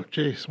 Oh,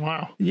 jeez,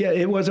 wow. Yeah,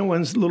 it wasn't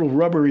one little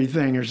rubbery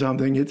thing or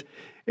something.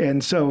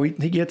 And so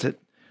he gets it.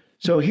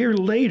 So here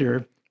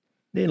later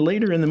in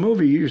the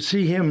movie, you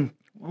see him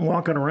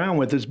walking around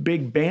with this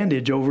big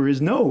bandage over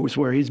his nose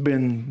where he's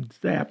been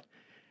stabbed.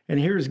 And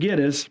here's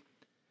Gittes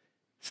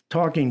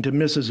talking to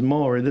Mrs.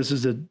 Mulvey. This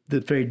is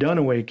the Faye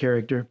Dunaway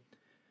character.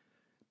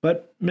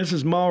 But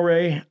Mrs.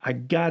 Mulvey, I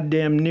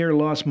goddamn near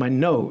lost my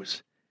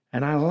nose.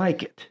 And I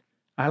like it.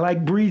 I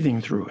like breathing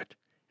through it.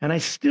 And I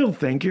still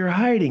think you're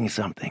hiding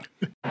something.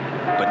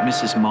 But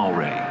Mrs.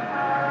 Mulvey,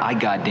 I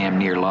goddamn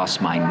near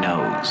lost my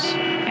nose.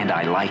 And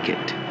I like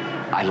it.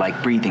 I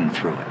like breathing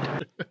through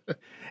it.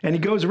 And he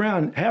goes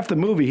around, half the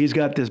movie, he's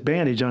got this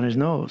bandage on his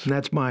nose. And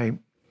that's my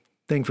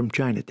thing from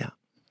Chinatown.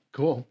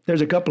 Cool.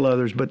 There's a couple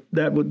others, but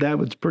that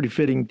was pretty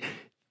fitting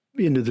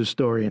into the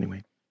story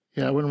anyway.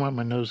 Yeah, I wouldn't want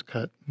my nose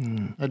cut.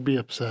 I'd be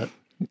upset.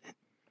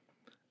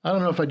 I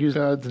don't know if I'd use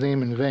God's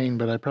name in vain,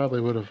 but I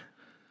probably would have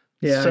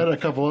said a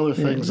couple other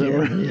things that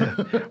were...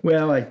 Yeah.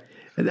 Well,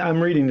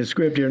 I'm reading the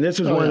script here, and this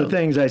is one of the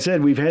things I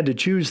said. We've had to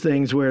choose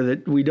things where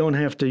that we don't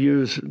have to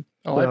use...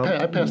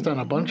 I passed on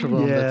a bunch of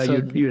them that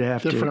said you'd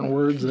have different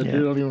words that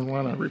you don't even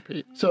want to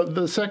repeat. So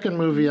the second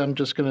movie I'm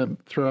just going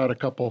to throw out a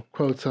couple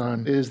quotes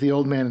on is The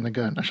Old Man and the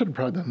Gun. I should have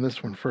probably done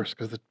this one first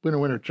because the Winner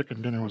Winner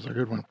Chicken Dinner was a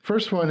good one.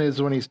 First one is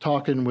when he's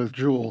talking with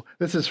Jewel.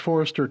 This is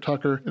Forrester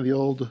Tucker, The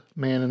Old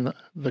Man and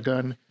the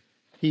Gun.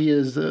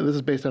 This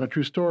is based on a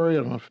true story. I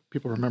don't know if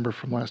people remember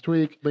from last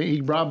week, but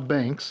he robbed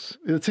banks.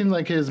 It seemed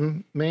like his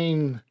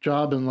main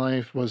job in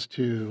life was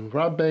to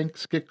rob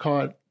banks, get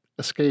caught,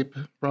 escape,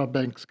 rob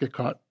banks, get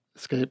caught,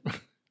 escape.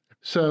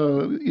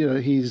 So,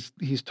 he's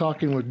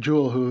talking with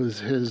Jewel, who is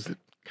his,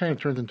 kind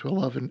of turns into a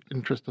love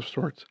interest of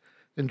sorts.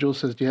 And Jewel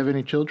says, "Do you have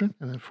any children?"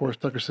 And then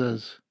Forrest Tucker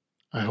says,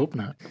 "I hope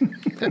not."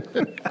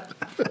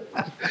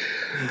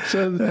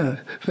 So then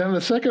the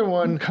second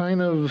one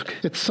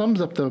it sums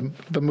up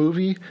the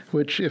movie,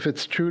 which if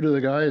it's true to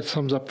the guy, it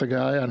sums up the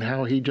guy on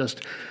how he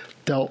just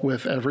dealt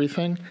with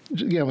everything.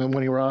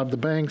 When he robbed the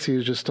banks, he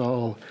was just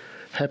all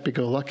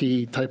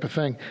happy-go-lucky type of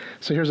thing.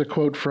 So here's a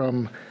quote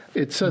from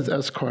It says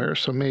Esquire,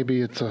 so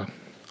maybe it's a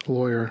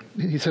lawyer.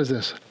 He says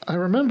this, I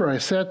remember I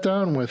sat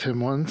down with him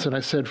once and I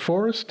said,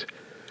 Forrest,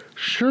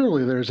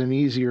 surely there's an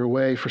easier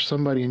way for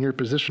somebody in your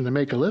position to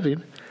make a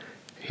living.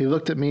 He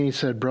looked at me and he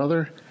said,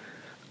 brother,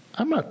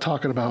 I'm not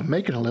talking about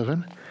making a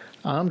living.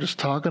 I'm just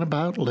talking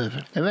about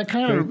living. And that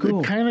kind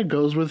of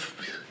goes with,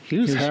 he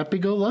was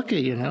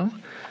happy-go-lucky, you know.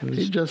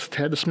 He just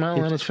had a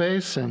smile on his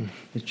face. And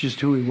it's just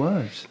who he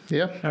was.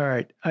 Yep. All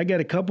right. I got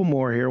a couple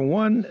more here.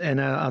 One, and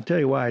I'll tell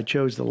you why I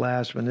chose the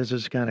last one. This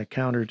is kind of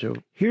counter to.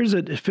 Here's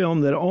a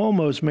film that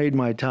almost made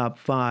my top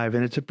 5,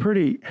 and it's a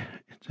pretty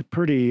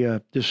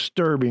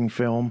disturbing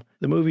film.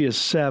 The movie is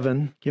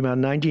Seven. Came out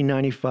in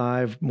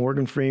 1995.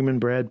 Morgan Freeman,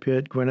 Brad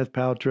Pitt, Gwyneth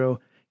Paltrow,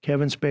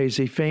 Kevin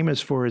Spacey,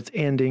 famous for its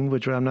ending,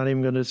 which I'm not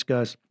even going to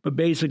discuss. But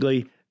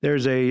basically,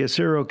 there's a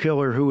serial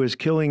killer who is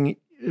killing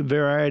a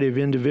variety of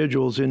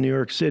individuals in New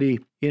York City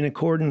in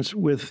accordance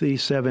with the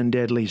 7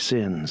 deadly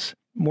sins.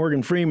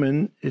 Morgan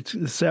Freeman, it's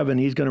 7,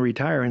 he's going to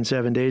retire in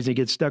 7 days. He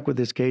gets stuck with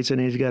this case,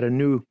 and he's got a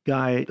new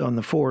guy on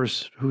the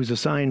force who's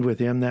assigned with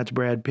him. That's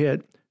Brad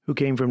Pitt, who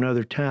came from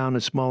another town,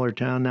 a smaller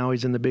town. Now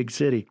he's in the big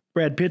city.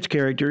 Brad Pitt's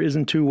character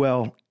isn't too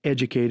well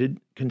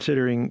educated,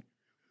 considering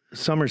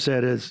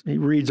Somerset he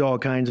reads all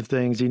kinds of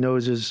things. He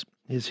knows his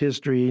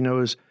history, he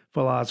knows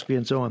philosophy,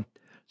 and so on.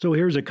 So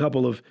here's a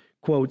couple of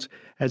quotes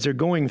as they're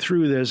going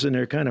through this and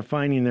they're kind of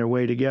finding their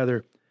way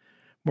together.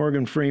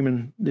 Morgan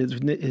Freeman,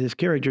 his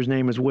character's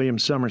name is William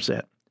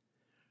Somerset.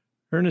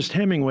 Ernest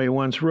Hemingway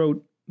once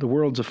wrote, "The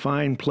world's a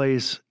fine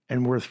place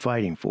and worth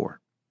fighting for."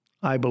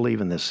 I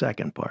believe in the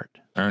second part.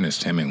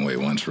 Ernest Hemingway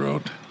once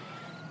wrote,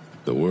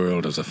 "The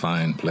world is a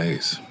fine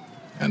place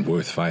and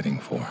worth fighting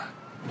for."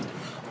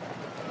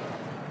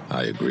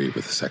 I agree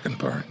with the second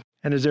part.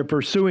 And as they're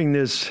pursuing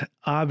this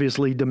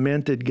obviously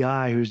demented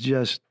guy who's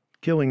just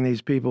killing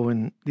these people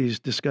in these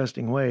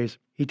disgusting ways,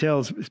 he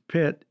tells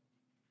Pitt,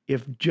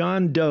 if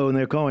John Doe, and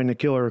they're calling the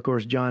killer, of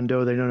course, John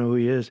Doe, they don't know who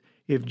he is,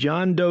 if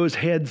John Doe's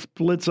head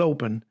splits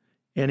open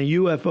and a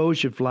UFO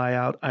should fly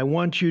out, I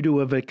want you to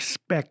have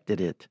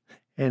expected it.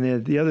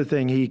 And the other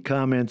thing he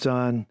comments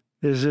on,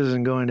 this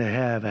isn't going to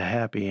have a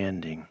happy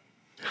ending.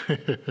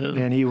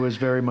 And he was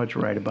very much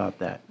right about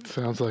that.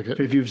 Sounds like it.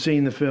 If you've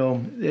seen the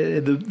film,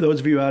 those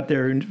of you out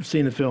there who've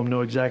seen the film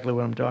know exactly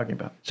what I'm talking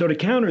about. So to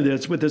counter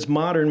this with this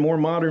more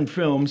modern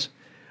films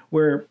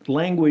where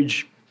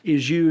language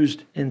is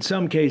used in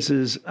some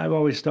cases, I've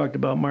always talked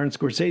about Martin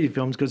Scorsese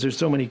films because there's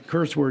so many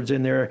curse words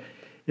in there.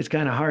 It's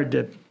kind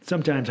of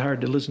sometimes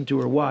hard to listen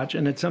to or watch.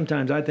 And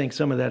sometimes I think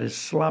some of that is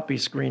sloppy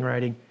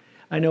screenwriting.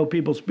 I know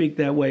people speak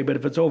that way, but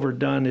if it's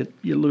overdone, it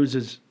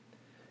loses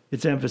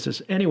its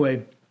emphasis.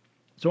 Anyway,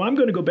 so I'm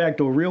going to go back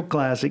to a real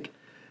classic.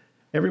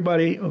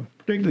 Everybody,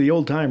 particularly the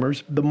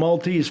old-timers, The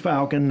Maltese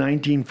Falcon,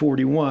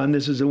 1941.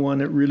 This is the one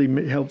that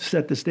really helped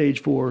set the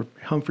stage for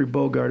Humphrey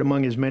Bogart,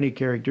 among his many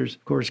characters.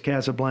 Of course,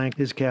 Casablanca,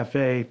 his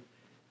cafe,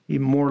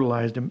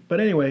 immortalized him. But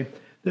anyway,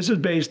 this is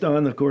based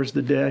on, of course,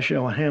 the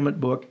Dashiell Hammett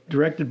book,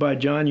 directed by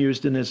John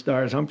Huston. It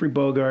stars Humphrey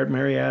Bogart,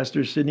 Mary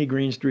Astor, Sidney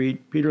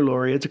Greenstreet, Peter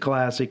Lorre. It's a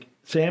classic.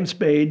 Sam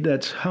Spade,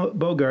 that's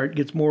Bogart,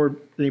 gets more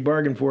than he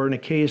bargained for in a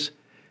case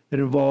that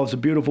involves a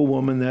beautiful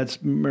woman,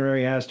 that's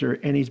Mary Astor,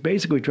 and he's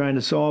basically trying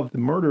to solve the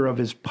murder of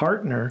his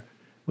partner,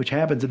 which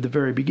happens at the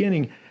very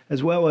beginning,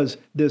 as well as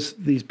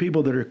these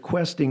people that are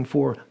questing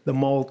for the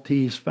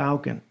Maltese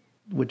Falcon,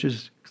 which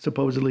is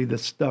supposedly the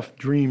stuff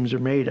dreams are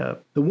made of.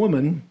 The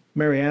woman,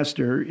 Mary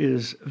Astor,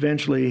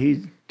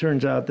 he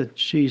turns out that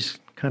she's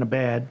kind of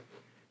bad.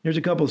 There's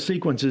a couple of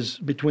sequences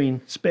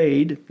between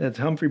Spade, that's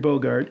Humphrey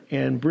Bogart,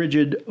 and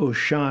Bridget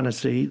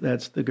O'Shaughnessy,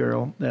 that's the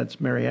girl,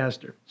 that's Mary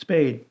Astor.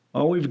 Spade,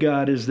 all we've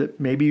got is that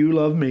maybe you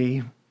love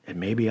me and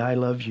maybe I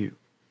love you.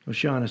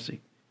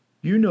 O'Shaughnessy,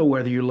 you know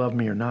whether you love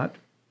me or not.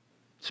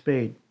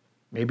 Spade,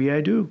 maybe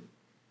I do.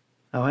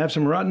 I'll have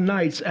some rotten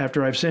nights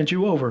after I've sent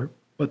you over,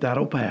 but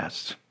that'll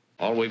pass.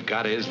 All we've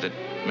got is that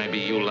maybe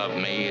you love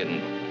me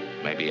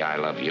and maybe I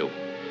love you.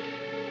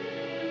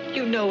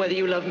 You know whether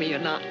you love me or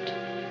not.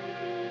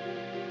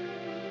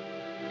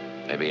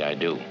 Maybe I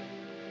do.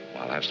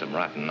 I'll have some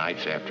rotten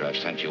nights after I've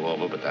sent you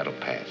over, but that'll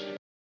pass.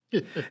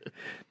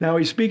 Now,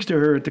 he speaks to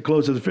her at the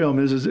close of the film.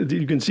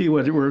 You can see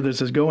where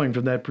this is going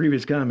from that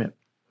previous comment.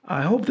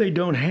 I hope they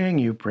don't hang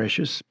you,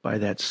 precious, by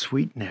that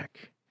sweet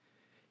neck.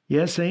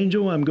 Yes,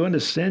 Angel, I'm going to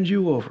send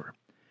you over.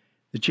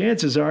 The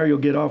chances are you'll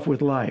get off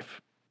with life.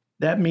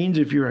 That means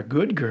if you're a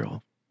good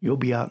girl, you'll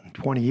be out in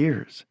 20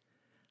 years.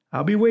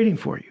 I'll be waiting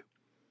for you.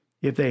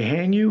 If they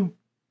hang you,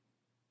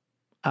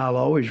 I'll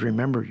always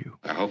remember you.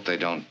 I hope they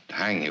don't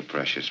hang you,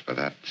 precious, for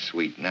that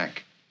sweet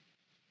neck.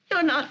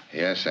 You're not.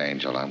 Yes,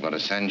 Angel, I'm going to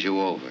send you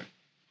over.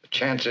 The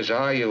chances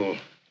are you'll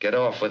get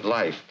off with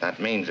life. That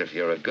means if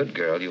you're a good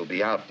girl, you'll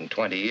be out in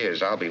 20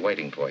 years. I'll be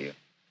waiting for you.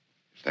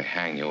 If they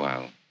hang you,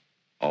 I'll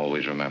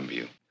always remember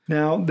you.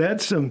 Now,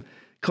 that's some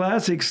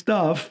classic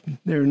stuff.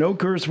 There are no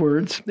curse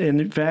words. And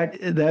in fact,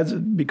 that's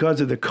because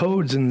of the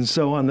codes and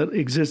so on that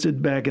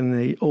existed back in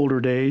the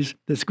older days.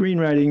 The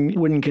screenwriting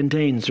wouldn't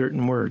contain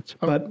certain words.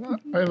 But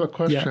I have a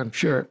question. Yeah,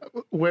 sure.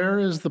 Where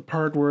is the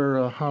part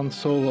where Han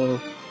Solo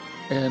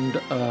and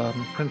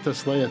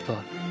Princess Leia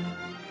talk.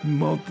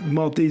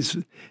 Maltese.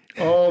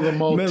 Oh, the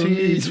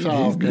Maltese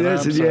Falcon.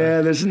 This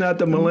is not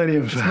the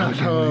Millennium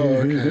Falcon.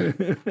 Okay.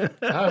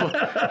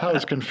 I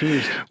was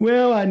confused.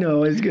 Well, I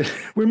know it's good.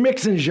 We're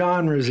mixing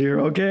genres here,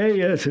 okay?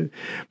 Yes,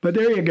 but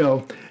there you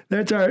go.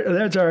 That's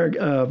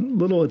our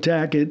little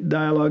attack at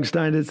Dialogue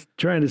Stein. It's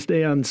trying to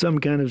stay on some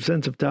kind of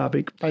sense of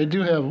topic. I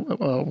do have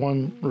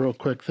one real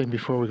quick thing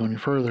before we go any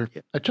further.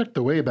 I checked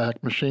the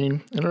Wayback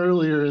Machine, and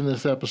earlier in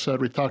this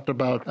episode, we talked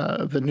about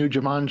the new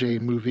Jumanji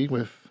movie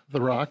with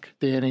The Rock,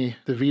 Danny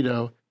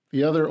DeVito.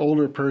 The other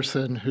older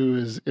person who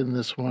is in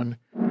this one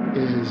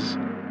is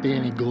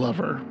Danny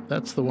Glover.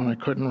 That's the one I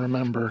couldn't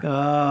remember.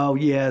 Oh,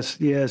 yes.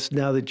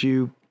 Now that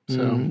you...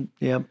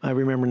 yep, I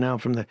remember now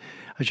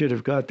I should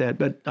have got that,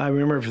 but I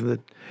remember from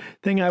the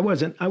thing I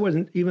wasn't,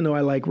 even though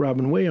I like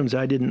Robin Williams,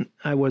 I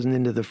wasn't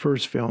into the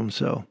first film.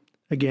 So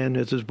again,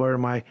 this is part of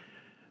my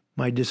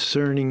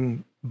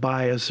discerning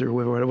bias or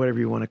whatever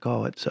you want to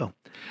call it. So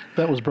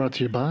that was brought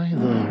to you by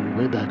the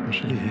Wayback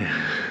Machine. Yeah.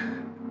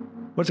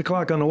 What's the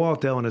clock on the wall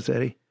telling us,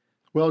 Eddie?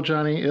 Well,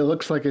 Johnny, it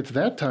looks like it's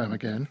that time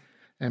again.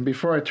 And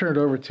before I turn it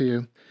over to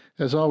you,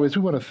 as always,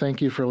 we want to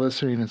thank you for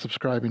listening and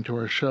subscribing to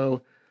our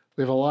show.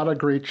 We have a lot of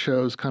great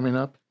shows coming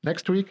up.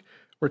 Next week,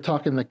 we're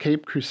talking The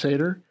Cape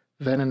Crusader,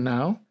 Then and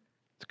Now.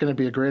 It's going to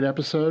be a great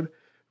episode.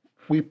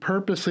 We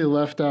purposely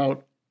left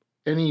out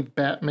any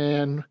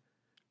Batman,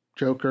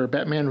 Joker,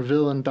 Batman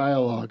villain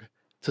dialogue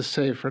to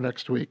save for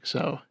next week.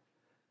 So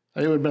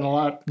it would have been a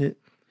lot.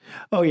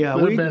 Oh, yeah.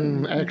 It would have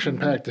been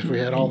action-packed if we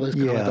had all this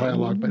kind of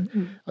dialogue, but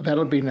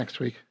that'll be next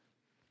week.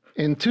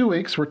 In 2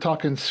 weeks, we're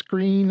talking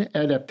screen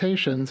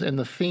adaptations, and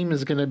the theme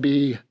is going to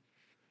be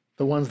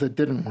the ones that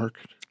didn't work.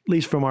 At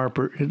least from our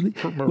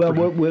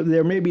well,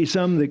 there may be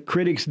some that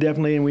critics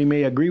definitely, and we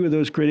may agree with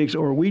those critics,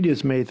 or we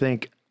just may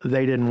think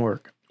they didn't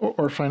work.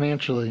 Or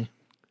financially.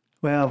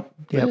 Well,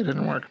 they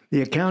didn't work.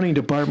 The accounting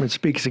department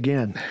speaks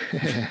again.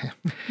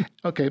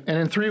 Okay, and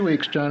in 3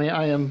 weeks, Johnny,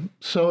 I am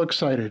so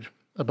excited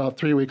about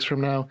 3 weeks from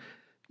now.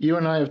 You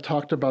and I have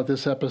talked about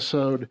this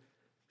episode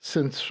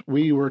since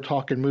we were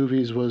talking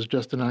movies was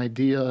just an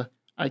idea.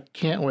 I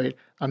can't wait.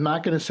 I'm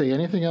not going to say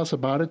anything else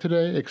about it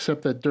today,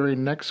 except that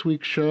during next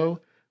week's show,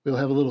 we'll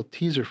have a little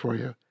teaser for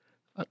you.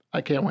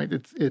 I can't wait.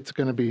 It's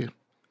going to be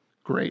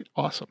great.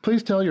 Awesome.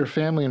 Please tell your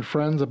family and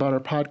friends about our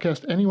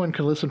podcast. Anyone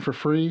can listen for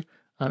free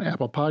on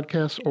Apple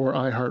Podcasts or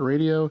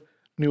iHeartRadio.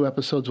 New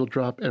episodes will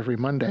drop every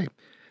Monday.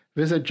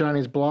 Visit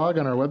Johnny's blog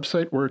on our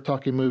website,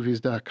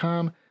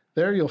 we'retalkingmovies.com.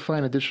 There you'll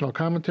find additional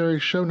commentary,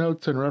 show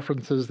notes, and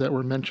references that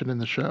were mentioned in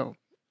the show.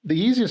 The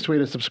easiest way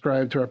to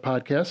subscribe to our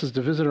podcast is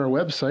to visit our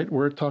website,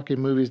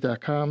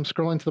 we'retalkingmovies.com,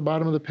 scrolling to the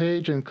bottom of the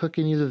page and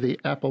clicking either the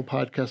Apple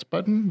Podcast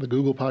button, the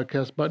Google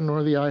Podcast button,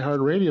 or the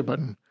iHeartRadio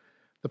button.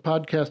 The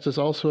podcast is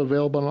also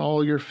available on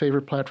all your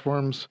favorite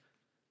platforms,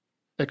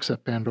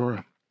 except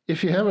Pandora.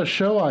 If you have a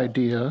show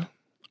idea,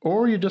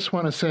 or you just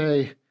want to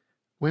say,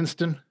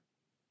 Winston,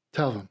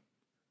 tell them.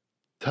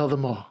 Tell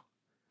them all.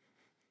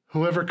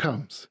 Whoever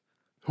comes,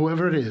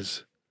 whoever it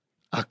is,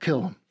 I'll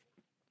kill them.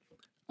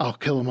 I'll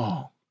kill them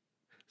all.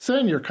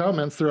 Send your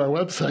comments through our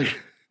website.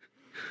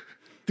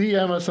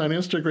 DM us on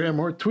Instagram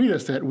or tweet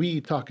us at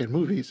We Talkin'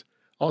 Movies.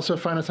 Also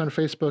find us on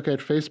Facebook at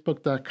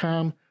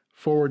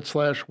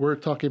facebook.com/We're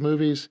Talking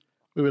Movies.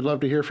 We would love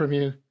to hear from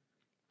you.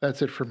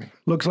 That's it for me.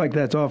 Looks like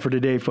that's all for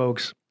today,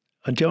 folks.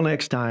 Until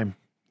next time,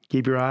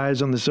 keep your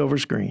eyes on the silver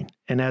screen.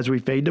 And as we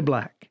fade to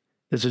black,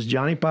 this is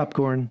Johnny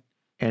Popcorn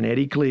and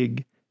Eddie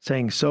Klieg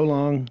saying so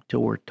long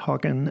till we're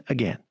talking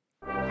again.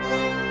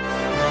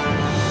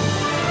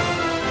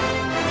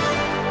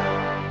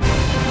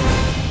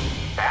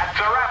 That's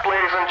a wrap,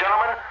 ladies and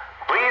gentlemen.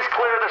 Please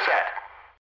clear the set.